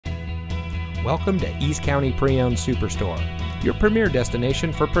Welcome to East County Pre-Owned Superstore, your premier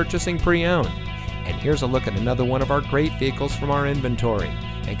destination for purchasing pre-owned. And here's a look at another one of our great vehicles from our inventory.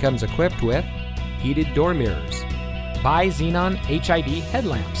 It comes equipped with heated door mirrors, bi-xenon HID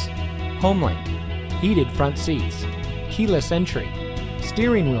headlamps, HomeLink, heated front seats, keyless entry,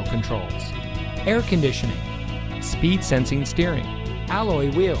 steering wheel controls, air conditioning, speed sensing steering, alloy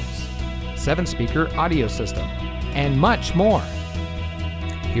wheels, 7-speaker audio system, and much more.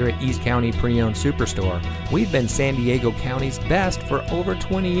 Here at East County Pre-Owned Superstore, we've been San Diego County's best for over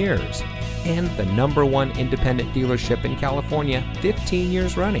 20 years and the #1 independent dealership in California 15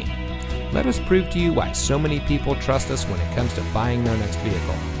 years running. Let us prove to you why so many people trust us when it comes to buying their next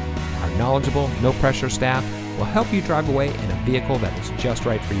vehicle. Our knowledgeable, no-pressure staff will help you drive away in a vehicle that is just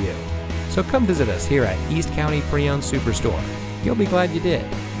right for you. So come visit us here at East County Pre-Owned Superstore. You'll be glad you did.